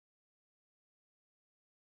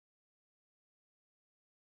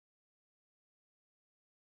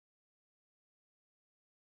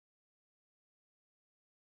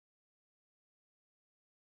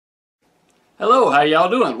Hello, how y'all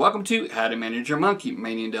doing? Welcome to How to Manage Your Monkey,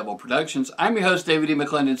 Manian Devil Productions. I'm your host, David E.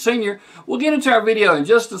 McClendon Sr. We'll get into our video in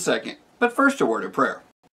just a second, but first a word of prayer.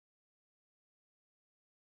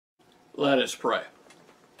 Let us pray.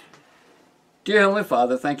 Dear Heavenly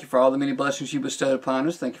Father, thank you for all the many blessings you bestowed upon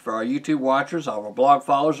us. Thank you for our YouTube watchers, all of our blog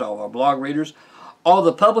followers, all of our blog readers, all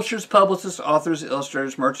the publishers, publicists, authors,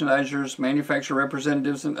 illustrators, merchandisers, manufacturer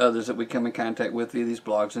representatives, and others that we come in contact with via these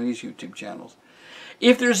blogs and these YouTube channels.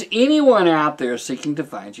 If there's anyone out there seeking to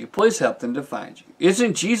find you, please help them to find you. It's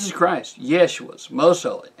in Jesus Christ, Yeshua's most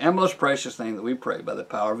holy and most precious name that we pray by the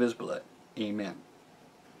power of His blood. Amen.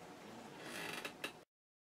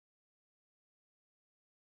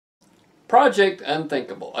 Project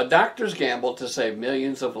Unthinkable, a doctor's gamble to save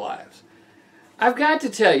millions of lives. I've got to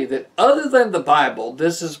tell you that other than the Bible,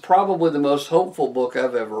 this is probably the most hopeful book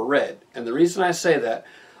I've ever read. And the reason I say that,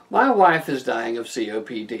 my wife is dying of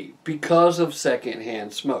COPD because of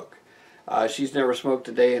secondhand smoke. She's never smoked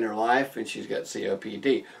a day in her life and she's got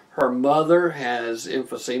COPD. Her mother has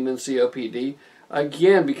emphysema and COPD.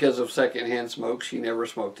 Again, because of secondhand smoke, she never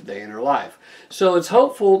smoked a day in her life. So it's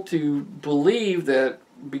hopeful to believe that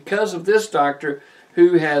because of this doctor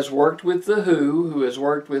who has worked with the WHO, who has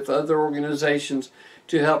worked with other organizations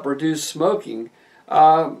to help reduce smoking,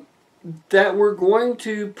 that we're going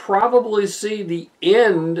to probably see the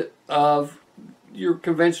end of your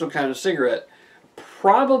conventional kind of cigarette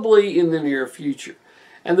probably in the near future.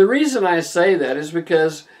 And the reason I say that is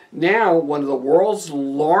because now one of the world's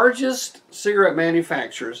largest cigarette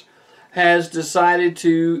manufacturers has decided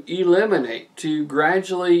to eliminate, to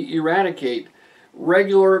gradually eradicate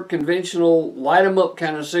regular conventional light 'em up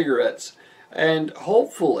kind of cigarettes, and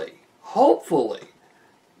hopefully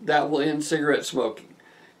that will end cigarette smoking.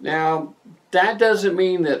 Now, that doesn't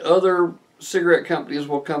mean that other cigarette companies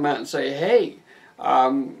will come out and say, hey,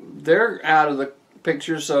 they're out of the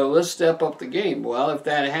picture, so let's step up the game. Well, if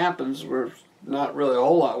that happens, there's not really a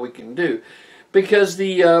whole lot we can do. Because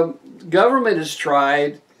the government has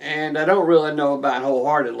tried, and I don't really know about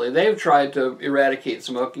wholeheartedly, they've tried to eradicate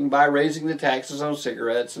smoking by raising the taxes on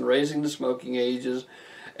cigarettes and raising the smoking ages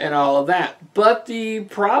and all of that. But the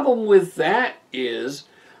problem with that is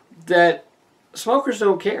that smokers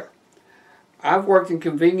don't care. I've worked in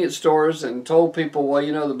convenience stores and told people, well,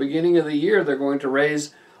 you know, the beginning of the year they're going to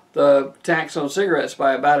raise the tax on cigarettes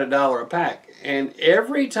by about $1 a pack. And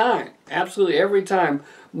every time, absolutely every time,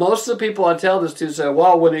 most of the people I tell this to say,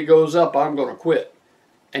 well, when it goes up, I'm going to quit.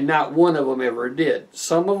 And not one of them ever did.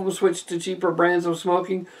 Some of them switched to cheaper brands of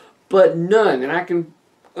smoking, but none, and I can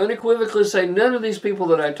unequivocally say none of these people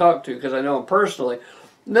that I talk to, because I know them personally,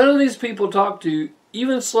 none of these people talk to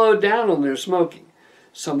even slowed down on their smoking.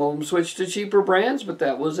 Some of them switched to cheaper brands, but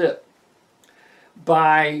that was it.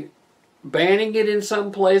 By banning it in some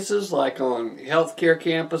places, like on healthcare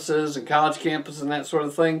campuses and college campuses and that sort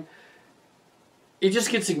of thing, it just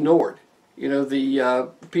gets ignored. You know, the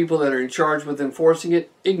people that are in charge with enforcing it,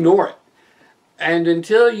 ignore it. And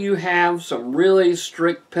until you have some really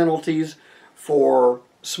strict penalties for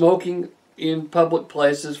smoking in public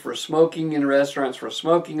places, for smoking in restaurants, for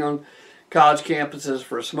smoking on college campuses,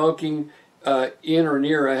 for smoking in or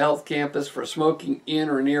near a health campus, for smoking in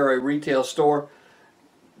or near a retail store,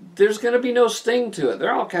 there's going to be no sting to it. There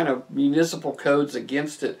are all kind of municipal codes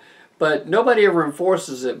against it, but nobody ever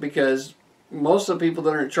enforces it because most of the people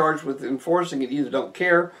that are in charge with enforcing it either don't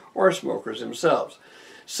care or are smokers themselves.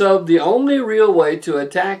 So the only real way to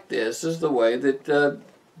attack this is the way that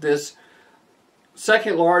this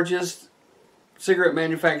second largest cigarette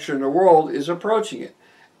manufacturer in the world is approaching it.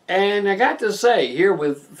 And I got to say, here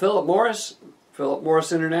with Philip Morris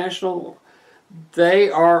International, they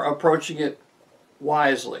are approaching it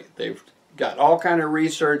wisely. They've got all kind of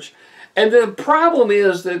research. And the problem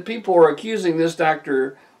is that people are accusing this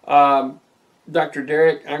Dr.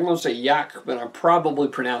 Derek, I'm going to say Yach, but I'm probably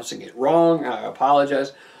pronouncing it wrong. I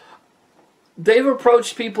apologize. They've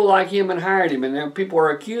approached people like him and hired him, and then people are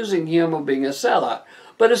accusing him of being a sellout.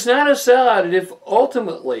 But it's not a sellout if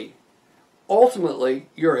ultimately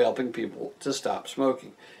you're helping people to stop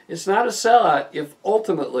smoking. It's not a sellout if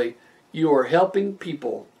ultimately you are helping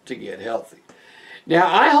people to get healthy.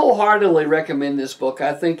 Now, I wholeheartedly recommend this book.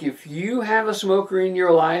 I think if you have a smoker in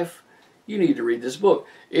your life, you need to read this book.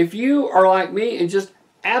 If you are like me and just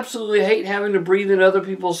absolutely hate having to breathe in other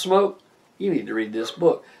people's smoke, you need to read this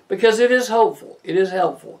book because it is hopeful. It is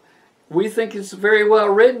helpful. We think it's very well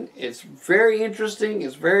written. It's very interesting.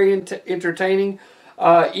 It's very entertaining.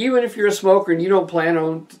 Even if you're a smoker and you don't plan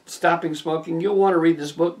on stopping smoking, you'll want to read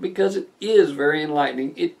this book because it is very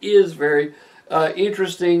enlightening. It is very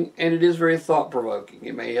interesting, and it is very thought-provoking.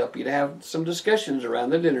 It may help you to have some discussions around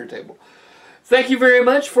the dinner table. Thank you very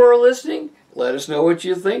much for listening. Let us know what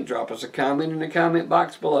you think. Drop us a comment in the comment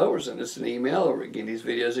box below or send us an email over at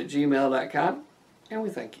Gindy'sVideos@gmail.com. And we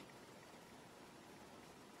thank you.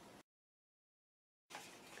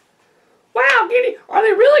 Wow, Gindy, are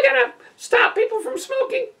they really going to stop people from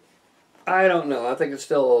smoking? I don't know. I think it's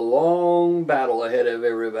still a long battle ahead of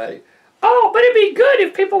everybody. Oh, but it'd be good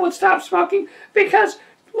if people would stop smoking, because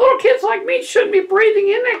little kids like me shouldn't be breathing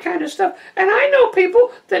in that kind of stuff. And I know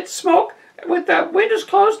people that smoke with the windows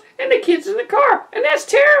closed and the kids in the car, and that's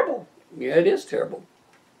terrible. Yeah, it is terrible.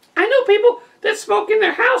 I know people that smoke in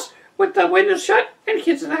their house with the windows shut and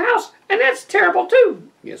kids in the house, and that's terrible too.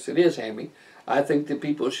 Yes, it is, Hammy. I think that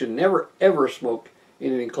people should never, ever smoke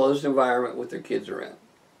in an enclosed environment with their kids around.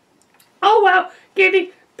 Oh, well,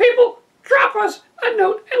 Gindy, people, drop us a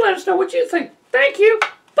note and let us know what you think. Thank you.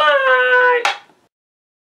 Bye.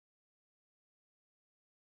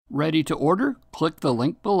 Ready to order? Click the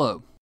link below.